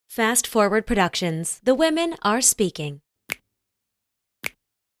Fast Forward Productions. The women are speaking.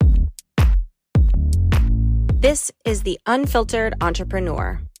 This is The Unfiltered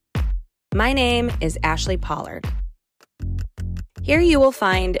Entrepreneur. My name is Ashley Pollard. Here you will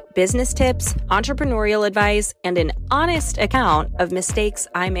find business tips, entrepreneurial advice, and an honest account of mistakes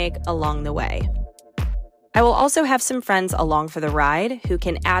I make along the way. I will also have some friends along for the ride who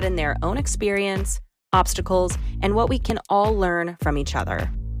can add in their own experience, obstacles, and what we can all learn from each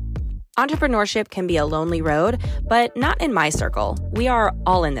other. Entrepreneurship can be a lonely road, but not in my circle. We are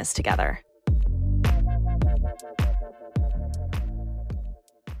all in this together.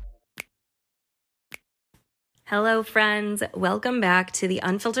 Hello, friends. Welcome back to The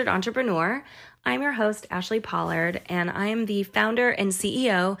Unfiltered Entrepreneur. I'm your host, Ashley Pollard, and I am the founder and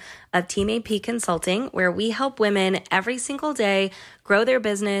CEO of Team AP Consulting, where we help women every single day grow their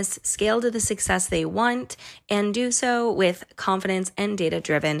business, scale to the success they want, and do so with confidence and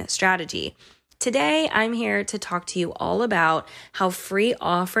data-driven strategy. Today, I'm here to talk to you all about how free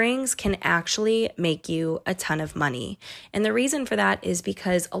offerings can actually make you a ton of money. And the reason for that is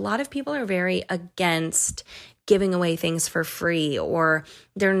because a lot of people are very against giving away things for free, or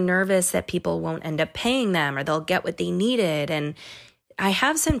they're nervous that people won't end up paying them or they'll get what they needed. And I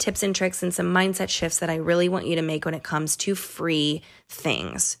have some tips and tricks and some mindset shifts that I really want you to make when it comes to free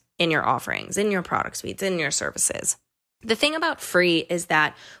things in your offerings, in your product suites, in your services. The thing about free is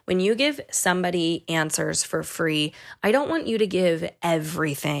that when you give somebody answers for free, I don't want you to give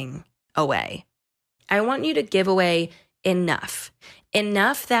everything away. I want you to give away enough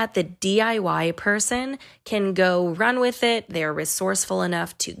that the DIY person can go run with it. They're resourceful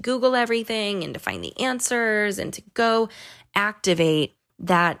enough to Google everything and to find the answers and to go activate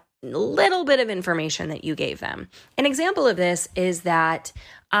that little bit of information that you gave them. An example of this is that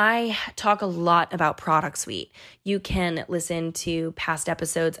I talk a lot about Product Suite. You can listen to past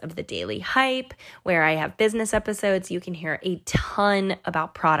episodes of The Daily Hype, where I have business episodes. You can hear a ton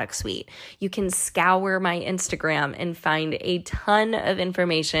about Product Suite. You can scour my Instagram and find a ton of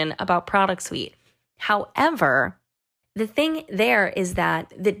information about Product Suite. However, the thing there is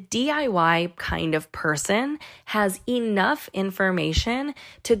that the DIY kind of person has enough information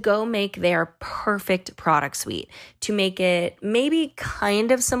to go make their perfect product suite, to make it maybe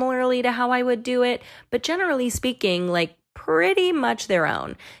kind of similarly to how I would do it, but generally speaking, like pretty much their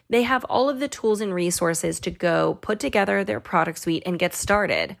own. They have all of the tools and resources to go put together their product suite and get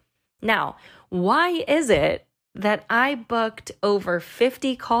started. Now, why is it that I booked over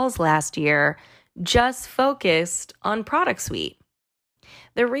 50 calls last year just focused on Product Suite?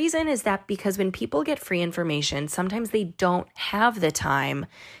 The reason is that because when people get free information, sometimes they don't have the time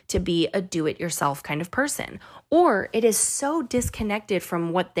to be a do-it-yourself kind of person, or it is so disconnected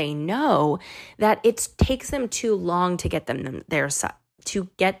from what they know that it takes them too long to get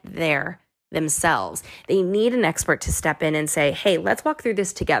there themselves. They need an expert to step in and say, hey, let's walk through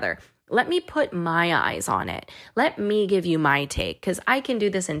this together. Let me put my eyes on it. Let me give you my take, because I can do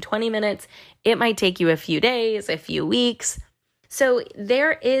this in 20 minutes. It might take you a few days, a few weeks. So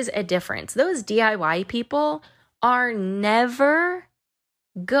there is a difference. Those DIY people are never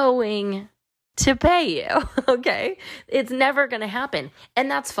going to pay you, okay? It's never going to happen,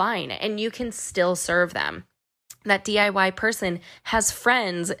 and that's fine, and you can still serve them. That DIY person has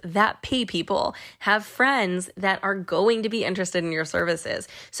friends that pay people, have friends that are going to be interested in your services.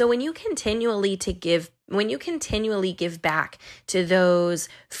 So when you continually give back to those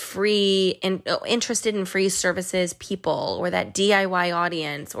free and interested in free services people, or that DIY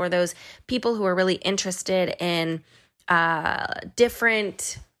audience, or those people who are really interested in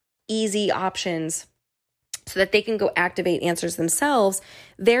different easy options so that they can go activate answers themselves,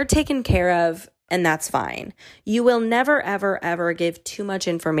 they're taken care of. And that's fine. You will never, ever, ever give too much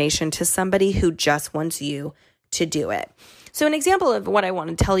information to somebody who just wants you to do it. So an example of what I want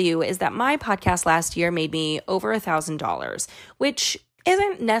to tell you is that my podcast last year made me over $1,000, which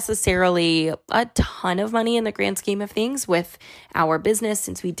isn't necessarily a ton of money in the grand scheme of things with our business,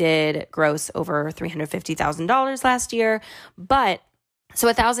 since we did gross over $350,000 last year. But so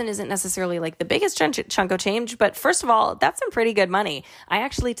 1,000 isn't necessarily like the biggest chunk of change, but first of all, that's some pretty good money. I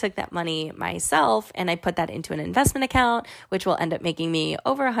actually took that money myself and I put that into an investment account, which will end up making me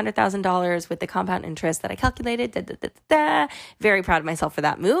over $100,000 with the compound interest that I calculated. Very proud of myself for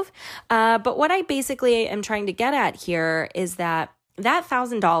that move. But what I basically am trying to get at here is that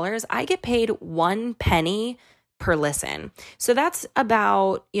 $1,000, I get paid 1 penny per listen. So that's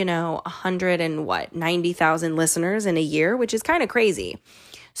about, 90,000 listeners in a year, which is kind of crazy.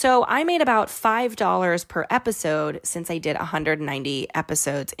 So I made about $5 per episode since I did 190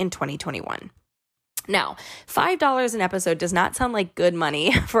 episodes in 2021. Now, $5 an episode does not sound like good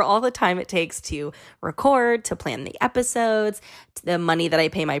money for all the time it takes to record, to plan the episodes, the money that I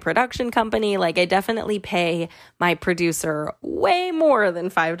pay my production company. Like, I definitely pay my producer way more than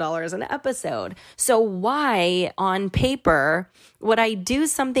 $5 an episode. So why, on paper, would I do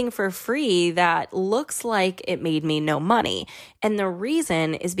something for free that looks like it made me no money? And the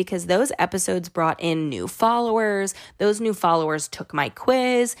reason is because those episodes brought in new followers. Those new followers took my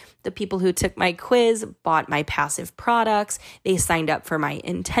quiz. The people who took my quiz bought my passive products. They signed up for my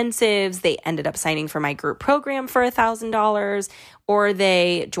intensives. They ended up signing for my group program for $1,000, or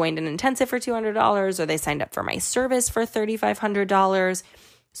they joined an intensive for $200, or they signed up for my service for $3,500.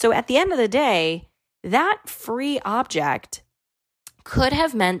 So at the end of the day, that free object could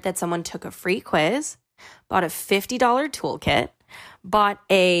have meant that someone took a free quiz, bought a $50 toolkit, bought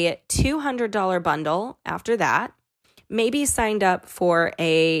a $200 bundle after that, maybe signed up for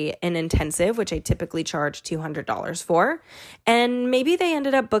an intensive, which I typically charge $200 for, and maybe they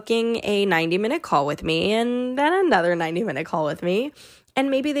ended up booking a 90-minute call with me and then another 90-minute call with me. And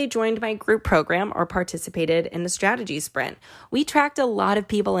maybe they joined my group program or participated in the strategy sprint. We tracked a lot of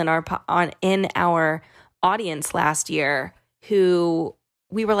people in our audience last year who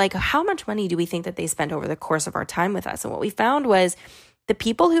we were like, how much money do we think that they spent over the course of our time with us? And what we found was the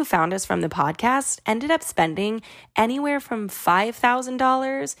people who found us from the podcast ended up spending anywhere from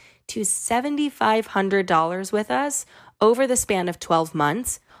 $5,000 to $7,500 with us over the span of 12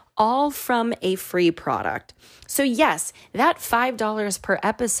 months, all from a free product. So yes, that $5 per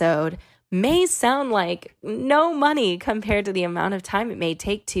episode may sound like no money compared to the amount of time it may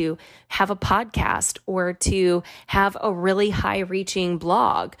take to have a podcast or to have a really high-reaching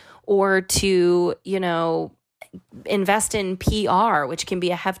blog or to, invest in PR, which can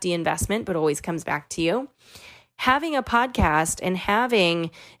be a hefty investment, but always comes back to you. Having a podcast and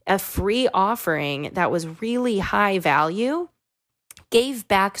having a free offering that was really high value gave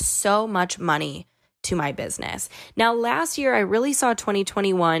back so much money to my business. Now, last year, I really saw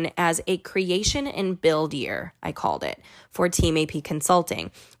 2021 as a creation and build year, I called it, for Team AP Consulting.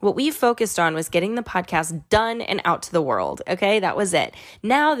 What we focused on was getting the podcast done and out to the world. Okay, that was it.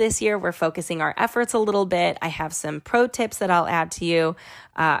 Now, this year, we're focusing our efforts a little bit. I have some pro tips that I'll add to you,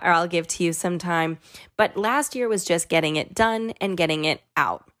 or I'll give to you sometime. But last year was just getting it done and getting it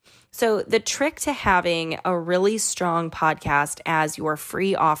out. So the trick to having a really strong podcast as your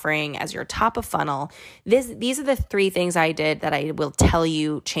free offering, as your top of funnel, these are the three things I did that I will tell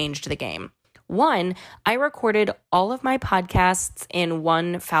you changed the game. One, I recorded all of my podcasts in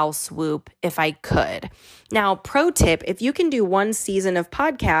one foul swoop if I could. Now, pro tip, if you can do one season of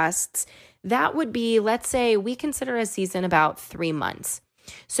podcasts, that would be, let's say we consider a season about 3 months.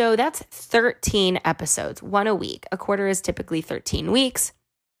 So that's 13 episodes, one a week. A quarter is typically 13 weeks.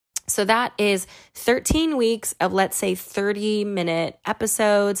 So that is 13 weeks of, let's say, 30-minute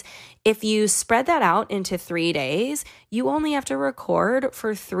episodes. If you spread that out into 3 days, you only have to record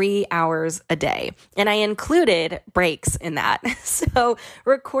for 3 hours a day. And I included breaks in that. So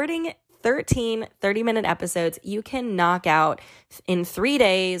recording 13 30-minute episodes, you can knock out in 3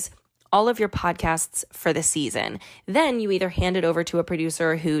 days all of your podcasts for the season. Then you either hand it over to a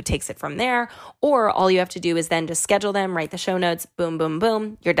producer who takes it from there, or all you have to do is then just schedule them, write the show notes, boom, boom,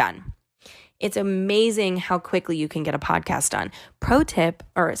 boom, you're done. It's amazing how quickly you can get a podcast done. Pro tip,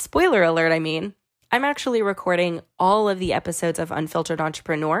 or spoiler alert, I'm actually recording all of the episodes of Unfiltered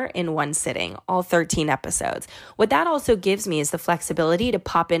Entrepreneur in one sitting, all 13 episodes. What that also gives me is the flexibility to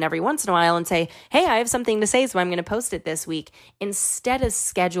pop in every once in a while and say, hey, I have something to say, so I'm going to post it this week, instead of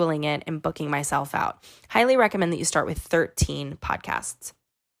scheduling it and booking myself out. Highly recommend that you start with 13 podcast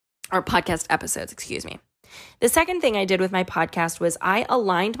episodes, The second thing I did with my podcast was I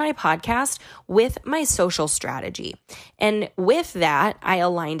aligned my podcast with my social strategy. And with that, I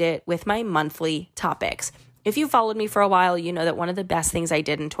aligned it with my monthly topics. If you followed me for a while, you know that one of the best things I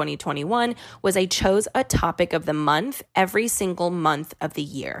did in 2021 was I chose a topic of the month every single month of the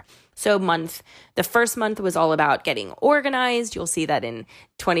year. So the first month was all about getting organized. You'll see that in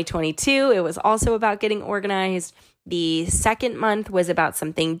 2022, it was also about getting organized. The second month was about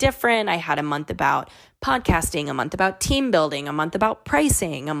something different. I had a month about podcasting, a month about team building, a month about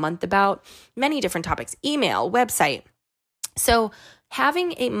pricing, a month about many different topics, email, website. So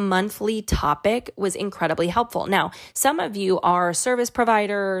having a monthly topic was incredibly helpful. Now, some of you are service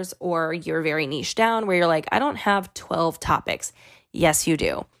providers or you're very niche down where you're like, I don't have 12 topics. Yes, you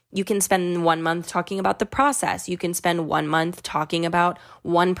do. You can spend 1 month talking about the process. You can spend 1 month talking about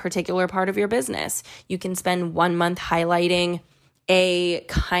one particular part of your business. You can spend 1 month highlighting a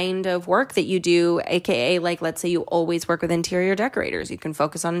kind of work that you do, aka like, let's say you always work with interior decorators. You can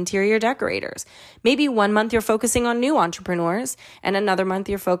focus on interior decorators. Maybe 1 month you're focusing on new entrepreneurs and another month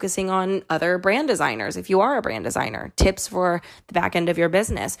you're focusing on other brand designers. If you are a brand designer, tips for the back end of your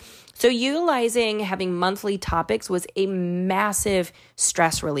business. So utilizing having monthly topics was a massive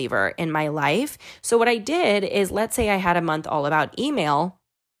stress reliever in my life. So what I did is, let's say I had a month all about email.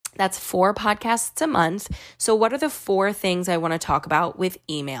 That's 4 podcasts a month. So what are the 4 things I want to talk about with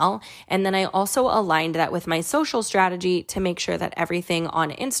email? And then I also aligned that with my social strategy to make sure that everything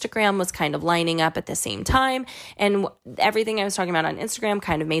on Instagram was kind of lining up at the same time. And everything I was talking about on Instagram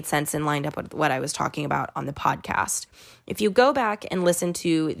kind of made sense and lined up with what I was talking about on the podcast. If you go back and listen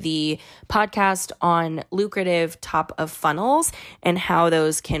to the podcast on lucrative top of funnels and how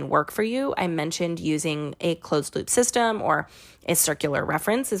those can work for you, I mentioned using a closed loop system, or a circular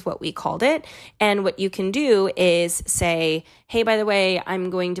reference is what we called it. And what you can do is say, hey, by the way, I'm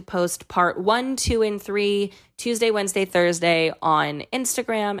going to post part 1, 2, and 3 Tuesday, Wednesday, Thursday on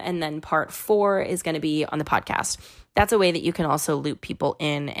Instagram. And then part 4 is going to be on the podcast. That's a way that you can also loop people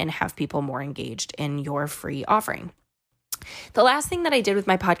in and have people more engaged in your free offering. The last thing that I did with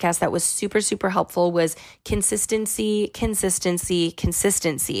my podcast that was super, super helpful was consistency.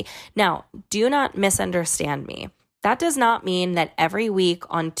 Now, do not misunderstand me. That does not mean that every week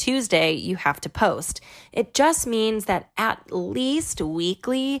on Tuesday you have to post. It just means that at least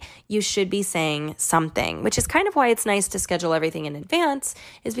weekly you should be saying something, which is kind of why it's nice to schedule everything in advance,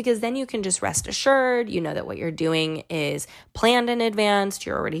 is because then you can just rest assured, you know that what you're doing is planned in advance,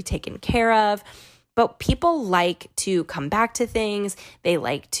 you're already taken care of. But people like to come back to things. They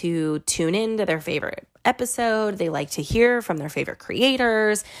like to tune into their favorite episode. They like to hear from their favorite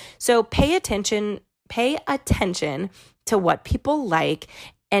creators. So pay attention to what people like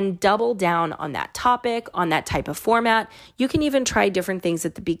and double down on that topic, on that type of format. You can even try different things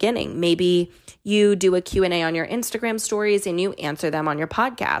at the beginning. Maybe you do a Q&A on your Instagram stories and you answer them on your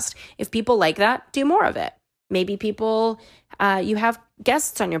podcast. If people like that, do more of it. Maybe you have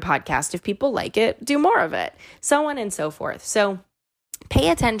guests on your podcast. If people like it, do more of it, so on and so forth. So pay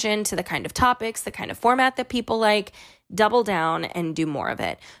attention to the kind of topics, the kind of format that people like, double down and do more of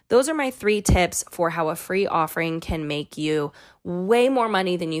it. Those are my 3 tips for how a free offering can make you way more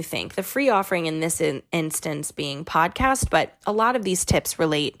money than you think. The free offering in this instance being podcast, but a lot of these tips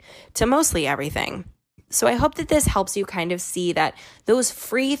relate to mostly everything. So I hope that this helps you kind of see that those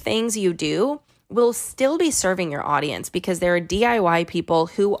free things you do will still be serving your audience, because there are DIY people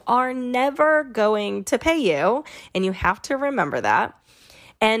who are never going to pay you, and you have to remember that.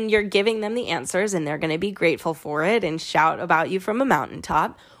 And you're giving them the answers and they're going to be grateful for it and shout about you from a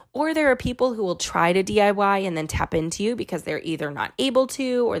mountaintop. Or there are people who will try to DIY and then tap into you because they're either not able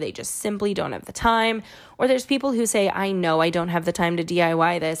to, or they just simply don't have the time. Or there's people who say, I know I don't have the time to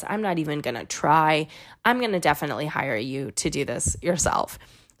DIY this. I'm not even going to try. I'm going to definitely hire you to do this yourself.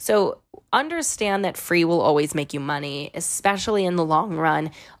 So understand that free will always make you money, especially in the long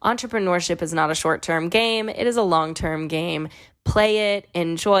run. Entrepreneurship is not a short-term game. It is a long-term game. Play it,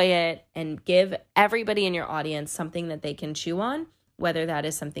 enjoy it, and give everybody in your audience something that they can chew on, whether that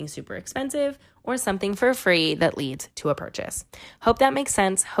is something super expensive or something for free that leads to a purchase. Hope that makes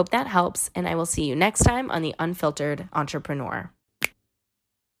sense. Hope that helps. And I will see you next time on The Unfiltered Entrepreneur.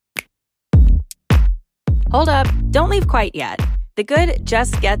 Hold up. Don't leave quite yet. The good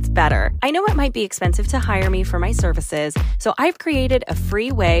just gets better. I know it might be expensive to hire me for my services, so I've created a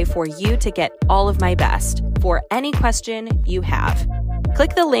free way for you to get all of my best for any question you have.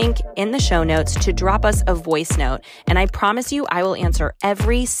 Click the link in the show notes to drop us a voice note, and I promise you I will answer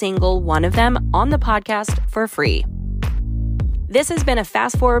every single one of them on the podcast for free. This has been a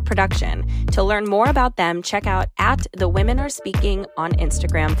Fast Forward production. To learn more about them, check out @TheWomenAreSpeaking on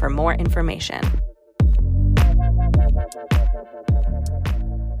Instagram for more information.